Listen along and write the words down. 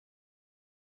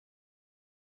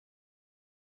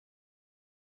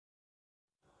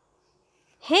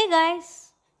Hey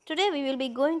guys, today we will be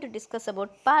going to discuss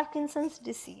about Parkinson's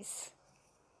disease.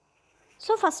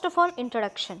 So first of all,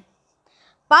 introduction.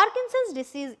 Parkinson's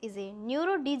disease is a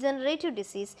neurodegenerative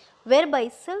disease whereby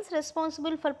cells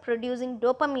responsible for producing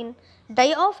dopamine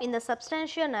die off in the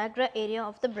substantia nigra area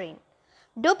of the brain.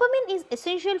 Dopamine is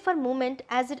essential for movement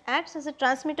as it acts as a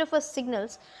transmitter for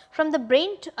signals from the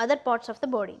brain to other parts of the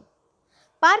body.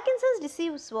 Parkinson's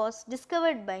disease was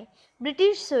discovered by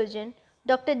British surgeon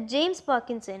Dr. James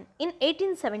Parkinson in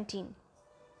 1817.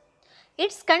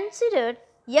 It is considered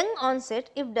young onset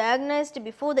if diagnosed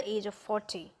before the age of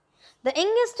 40. The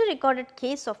youngest recorded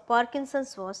case of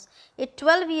Parkinson's was a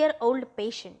 12-year-old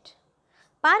patient.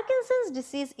 Parkinson's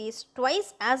disease is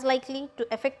twice as likely to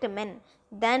affect men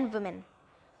than women.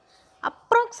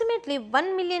 Approximately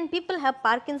 1 million people have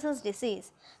Parkinson's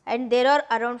disease and there are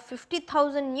around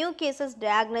 50,000 new cases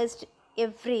diagnosed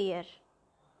every year.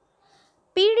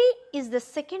 PD is the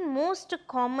second most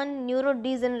common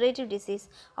neurodegenerative disease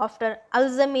after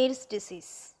Alzheimer's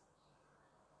disease.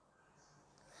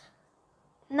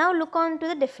 Now look on to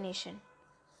the definition.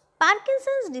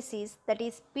 Parkinson's disease, that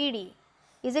is PD,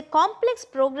 is a complex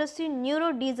progressive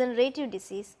neurodegenerative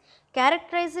disease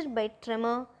characterized by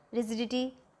tremor,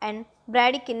 rigidity and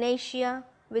bradykinesia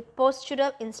with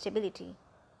postural instability.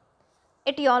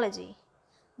 Etiology: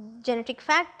 genetic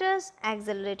factors,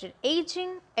 accelerated aging,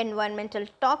 environmental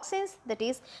toxins, that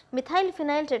is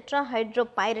methylphenyl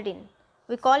tetrahydropyridine,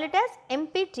 we call it as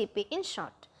MPTP in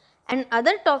short, and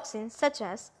other toxins such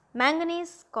as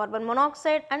manganese, carbon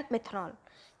monoxide and methanol,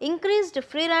 increased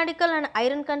free radical and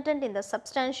iron content in the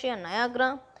substantia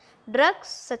nigra, drugs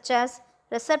such as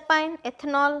reserpine,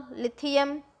 ethanol,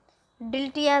 lithium,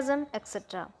 diltiazem,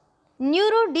 etc.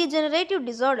 Neurodegenerative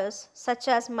disorders such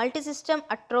as multisystem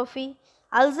atrophy,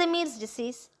 Alzheimer's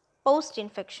disease,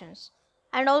 post-infections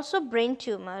and also brain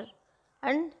tumor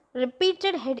and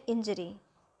repeated head injury.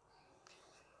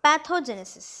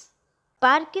 Pathogenesis: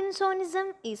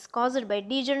 Parkinsonism is caused by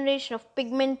degeneration of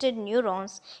pigmented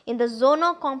neurons in the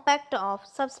zona compacta of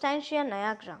substantia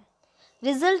nigra,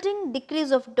 resulting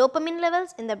decrease of dopamine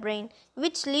levels in the brain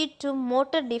which lead to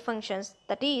motor dysfunctions,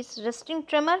 that is resting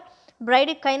tremor,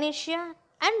 bradykinesia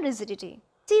and rigidity.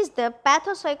 This is the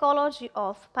pathopsychology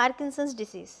of Parkinson's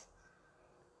disease.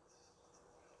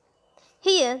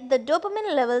 Here the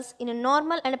dopamine levels in a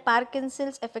normal and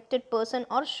Parkinson's affected person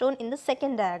are shown in the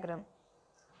second diagram.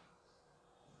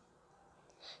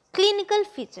 Clinical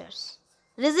features: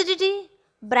 rigidity,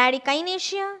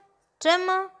 bradykinesia,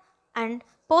 tremor and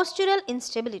postural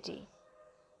instability.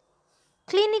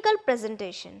 Clinical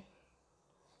presentation: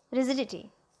 rigidity,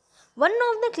 one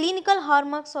of the clinical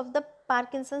hallmarks of the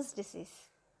Parkinson's disease,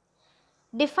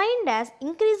 defined as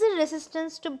increased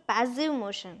resistance to passive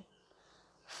motion,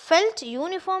 felt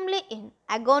uniformly in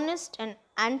agonist and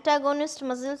antagonist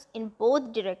muscles in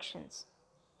both directions.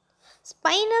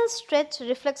 Spinal stretch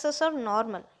reflexes are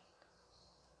normal.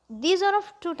 These are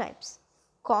of two types,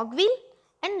 cogwheel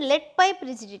and lead pipe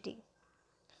rigidity.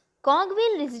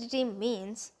 Cogwheel rigidity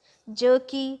means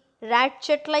jerky,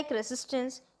 ratchet-like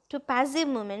resistance to passive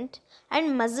movement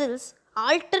and muscles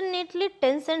alternately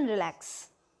tense and relax.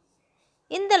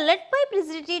 In the lead pipe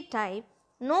rigidity type,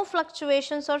 no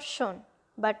fluctuations are shown,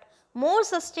 but more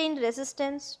sustained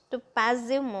resistance to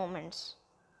passive movements.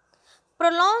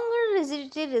 Prolonged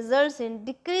rigidity results in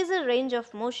decreased range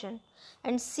of motion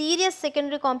and serious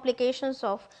secondary complications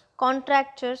of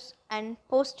contractures and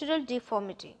postural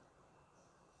deformity.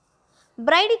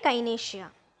 Bradykinesia.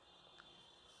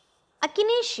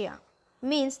 Akinesia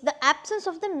means the absence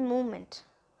of the movement.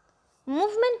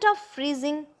 Movement of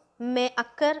freezing may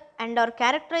occur and are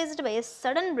characterized by a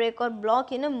sudden break or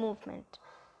block in a movement.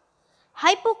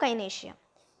 Hypokinesia,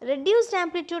 reduced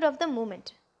amplitude of the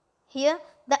movement. Here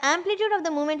the amplitude of the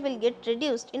movement will get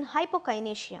reduced in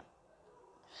hypokinesia.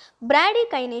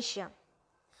 Bradykinesia,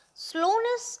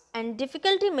 slowness and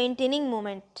difficulty maintaining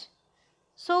movement.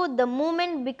 So the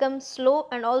movement becomes slow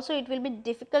and also it will be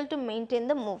difficult to maintain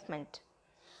the movement.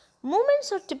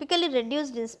 Movements are typically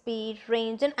reduced in speed,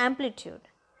 range and amplitude.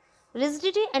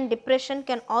 Rigidity and depression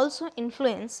can also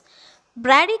influence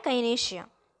bradykinesia.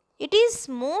 It is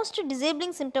most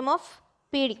disabling symptom of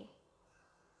PD.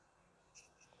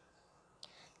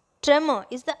 Tremor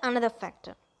is the another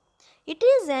factor. It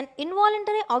is an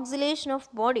involuntary oscillation of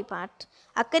body part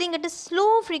occurring at a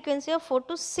slow frequency of 4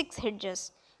 to 6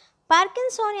 Hz.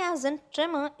 Parkinsonian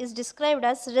tremor is described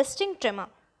as resting tremor,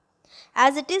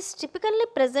 as it is typically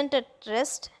present at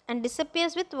rest and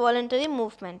disappears with voluntary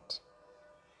movement.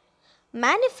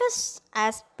 Manifests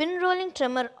as pin rolling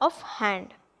tremor of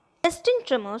hand. Resting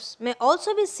tremors may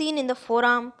also be seen in the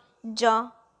forearm,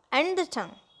 jaw and the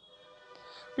tongue.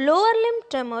 Lower limb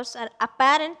tremors are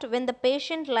apparent when the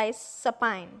patient lies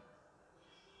supine.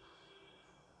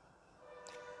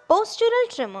 Postural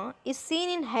tremor is seen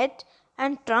in head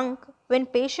and trunk when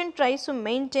patient tries to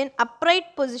maintain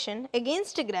upright position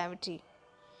against gravity.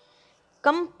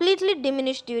 Completely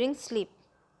diminished during sleep.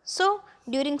 So,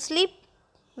 during sleep,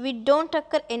 we don't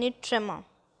occur any tremor.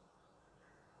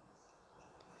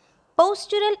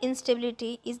 Postural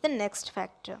instability is the next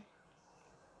factor.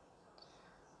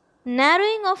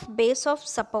 Narrowing of base of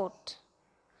support.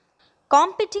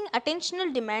 Competing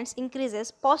attentional demands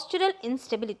increases postural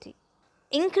instability.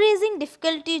 Increasing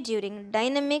difficulty during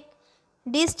dynamic,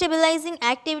 destabilizing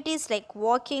activities like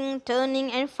walking,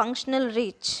 turning and functional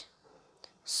reach.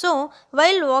 So,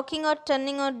 while walking or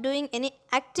turning or doing any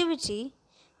activity,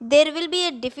 there will be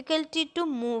a difficulty to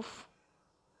move.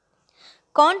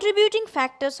 Contributing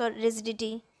factors are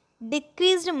rigidity,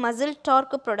 decreased muscle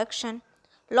torque production,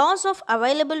 loss of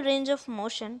available range of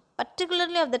motion,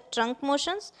 particularly of the trunk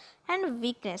motions, and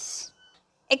weakness.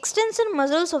 Extensor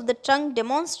muscles of the trunk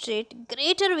demonstrate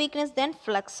greater weakness than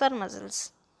flexor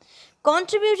muscles,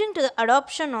 contributing to the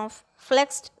adoption of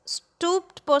flexed,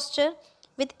 stooped posture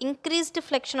with increased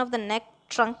flexion of the neck,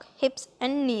 trunk, hips,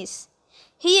 and knees.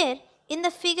 Here, in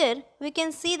the figure, we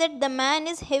can see that the man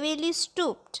is heavily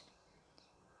stooped.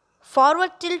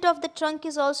 Forward tilt of the trunk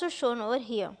is also shown over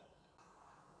here.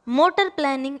 Motor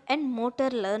planning and motor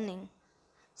learning.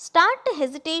 Start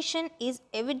hesitation is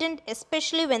evident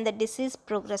especially when the disease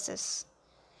progresses.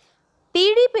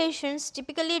 PD patients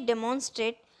typically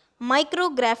demonstrate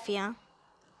micrographia,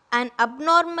 an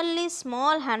abnormally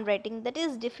small handwriting that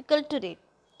is difficult to read.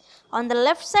 On the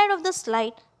left side of the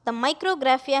slide, the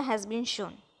micrographia has been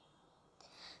shown.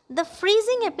 The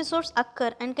freezing episodes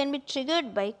occur and can be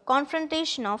triggered by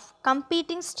confrontation of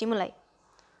competing stimuli.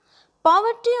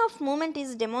 Poverty of movement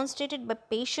is demonstrated by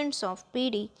patients of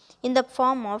PD in the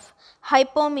form of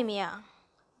hypomimia,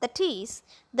 that is,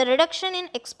 the reduction in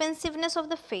expansiveness of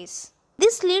the face.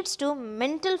 This leads to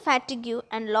mental fatigue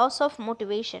and loss of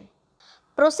motivation.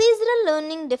 Procedural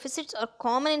learning deficits are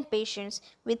common in patients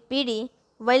with PD,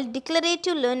 while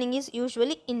declarative learning is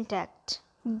usually intact.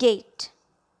 Gait.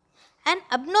 An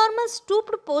abnormal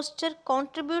stooped posture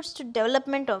contributes to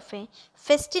development of a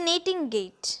fascinating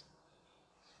gait,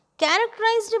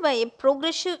 characterized by a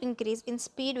progressive increase in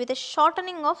speed with a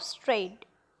shortening of stride.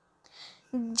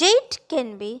 Gait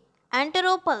can be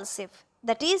anteropulsive,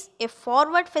 that is, a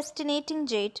forward fascinating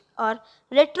gait, or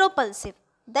retropulsive,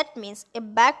 that means a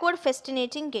backward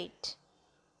fascinating gait.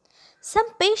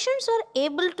 Some patients are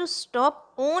able to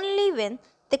stop only when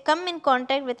they come in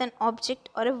contact with an object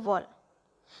or a wall.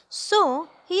 So,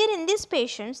 here in these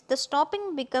patients, the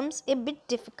stopping becomes a bit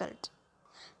difficult.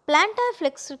 Plantar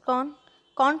flexicon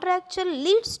contracture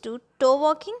leads to toe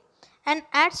walking and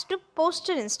adds to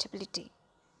posture instability.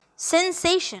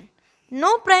 Sensation.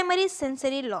 No primary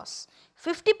sensory loss.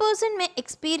 50% may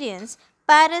experience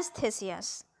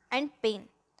paresthesias and pain,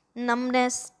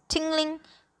 numbness, tingling,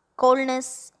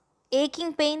 coldness,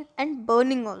 aching pain and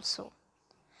burning also.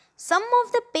 Some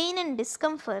of the pain and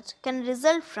discomfort can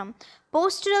result from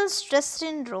postural stress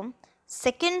syndrome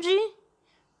secondary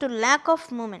to lack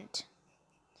of movement,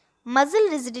 muscle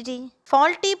rigidity,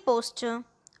 faulty posture,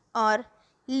 or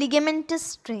ligamentous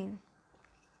strain.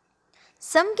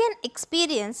 Some can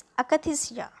experience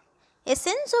akathisia, a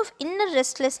sense of inner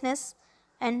restlessness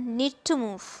and need to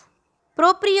move.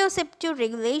 Proprioceptive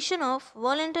regulation of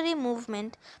voluntary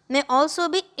movement may also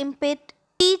be impaired,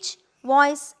 speech,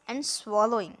 voice, and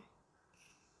swallowing.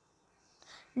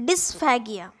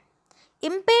 Dysphagia.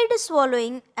 Impaired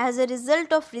swallowing as a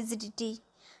result of rigidity,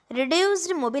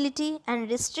 reduced mobility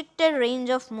and restricted range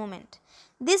of movement.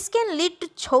 This can lead to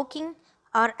choking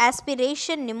or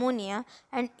aspiration pneumonia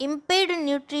and impaired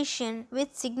nutrition with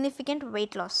significant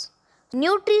weight loss.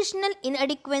 Nutritional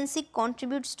inadequacy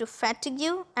contributes to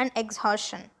fatigue and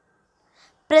exhaustion.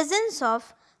 Presence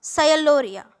of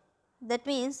cyalloria, that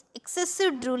means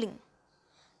excessive drooling,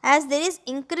 as there is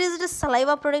increased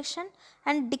saliva production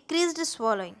and decreased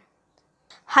swallowing.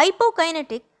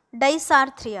 Hypokinetic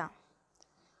dysarthria.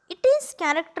 It is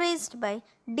characterized by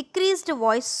decreased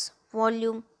voice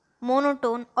volume,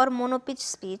 monotone or monopitch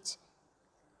speech,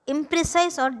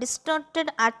 imprecise or distorted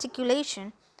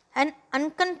articulation, and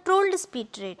uncontrolled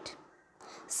speech rate.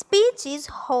 Speech is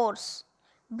hoarse,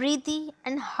 breathy,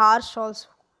 and harsh also.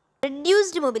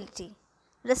 Reduced mobility,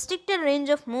 restricted range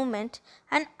of movement,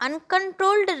 and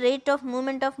uncontrolled rate of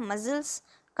movement of muscles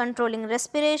controlling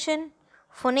respiration,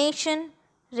 phonation,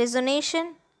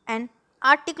 resonation, and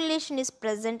articulation is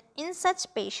present in such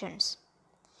patients.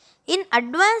 In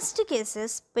advanced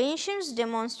cases, patients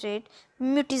demonstrate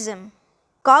mutism.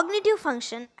 Cognitive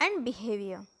function and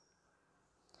behavior.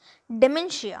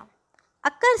 Dementia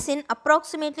occurs in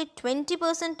approximately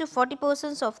 20% to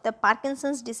 40% of the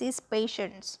Parkinson's disease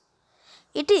patients.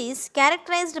 It is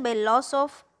characterized by loss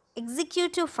of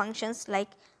executive functions like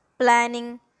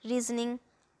planning, reasoning,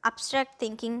 abstract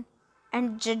thinking,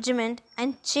 and judgment,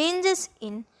 and changes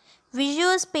in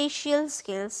visuospatial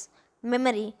skills,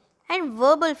 memory, and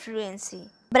verbal fluency.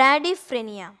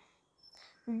 Bradyphrenia,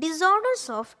 disorders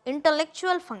of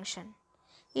intellectual function.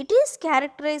 It is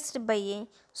characterized by a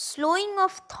slowing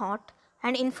of thought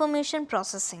and information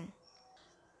processing.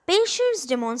 Patients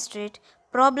demonstrate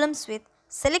problems with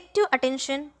selective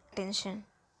attention.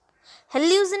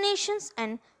 Hallucinations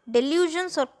and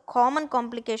delusions are common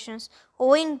complications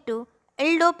owing to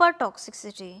L-DOPA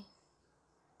toxicity.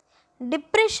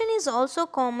 Depression is also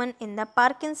common in the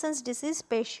Parkinson's disease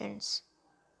patients.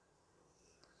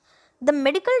 The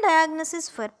medical diagnosis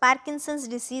for Parkinson's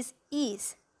disease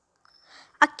is: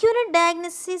 accurate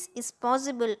diagnosis is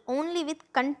possible only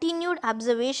with continued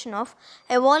observation of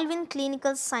evolving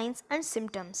clinical signs and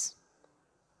symptoms.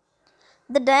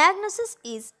 The diagnosis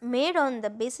is made on the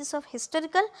basis of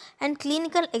historical and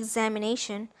clinical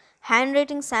examination,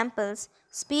 handwriting samples,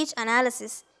 speech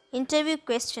analysis, interview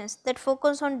questions that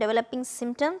focus on developing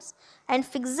symptoms, and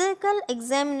physical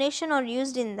examination are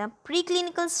used in the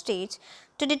preclinical stage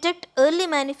to detect early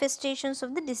manifestations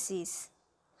of the disease.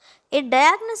 A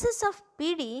diagnosis of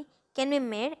PD can be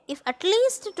made if at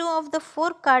least two of the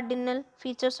four cardinal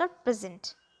features are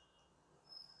present.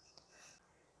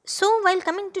 So, while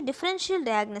coming to differential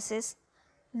diagnosis,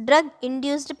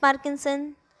 drug-induced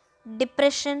Parkinson,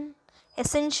 depression,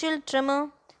 essential tremor,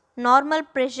 normal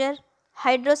pressure,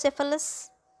 hydrocephalus,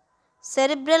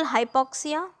 cerebral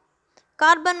hypoxia,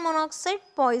 carbon monoxide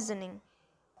poisoning.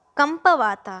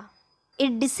 Kampavata, a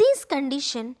disease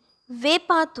condition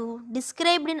Vepathu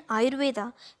described in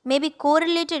Ayurveda may be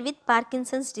correlated with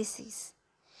Parkinson's disease.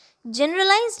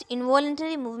 Generalized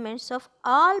involuntary movements of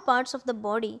all parts of the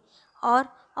body or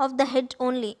of the head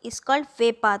only is called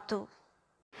Vepathu.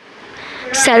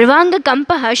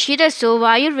 सर्वाङ्गकम्पः शिरसो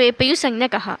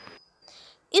वायुर्वेपयुसंज्ञकः.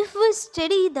 If we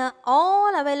study the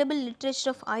all available literature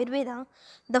of Ayurveda,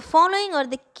 the following are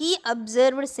the key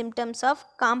observed symptoms of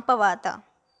Kampavata.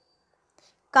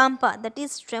 Kampa, that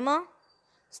is tremor;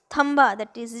 Stambha,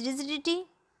 that is rigidity;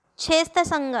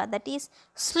 Chestasanga, that is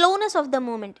slowness of the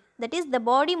movement, that is the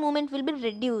body movement will be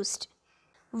reduced;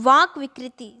 Vak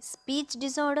Vikriti, speech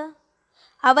disorder;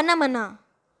 Avanamana,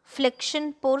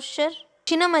 flexion posture;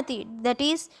 Chinamati, that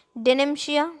is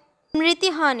dementia;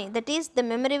 Smritihani, that is the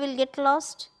memory will get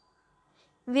lost;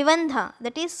 Vivandha,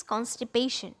 that is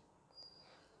constipation.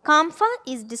 Kampa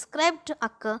is described to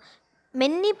occur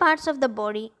many parts of the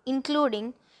body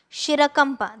including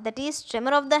Shirakampa, that is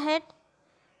tremor of the head;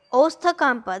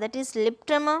 Osthakampa, that is lip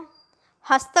tremor;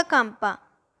 Hastakampa,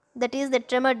 that is the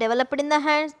tremor developed in the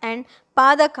hands; and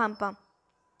Padakampa,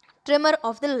 tremor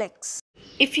of the legs.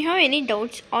 If you have any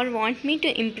doubts or want me to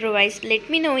improvise, let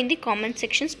me know in the comment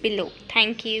sections below.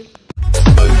 Thank you.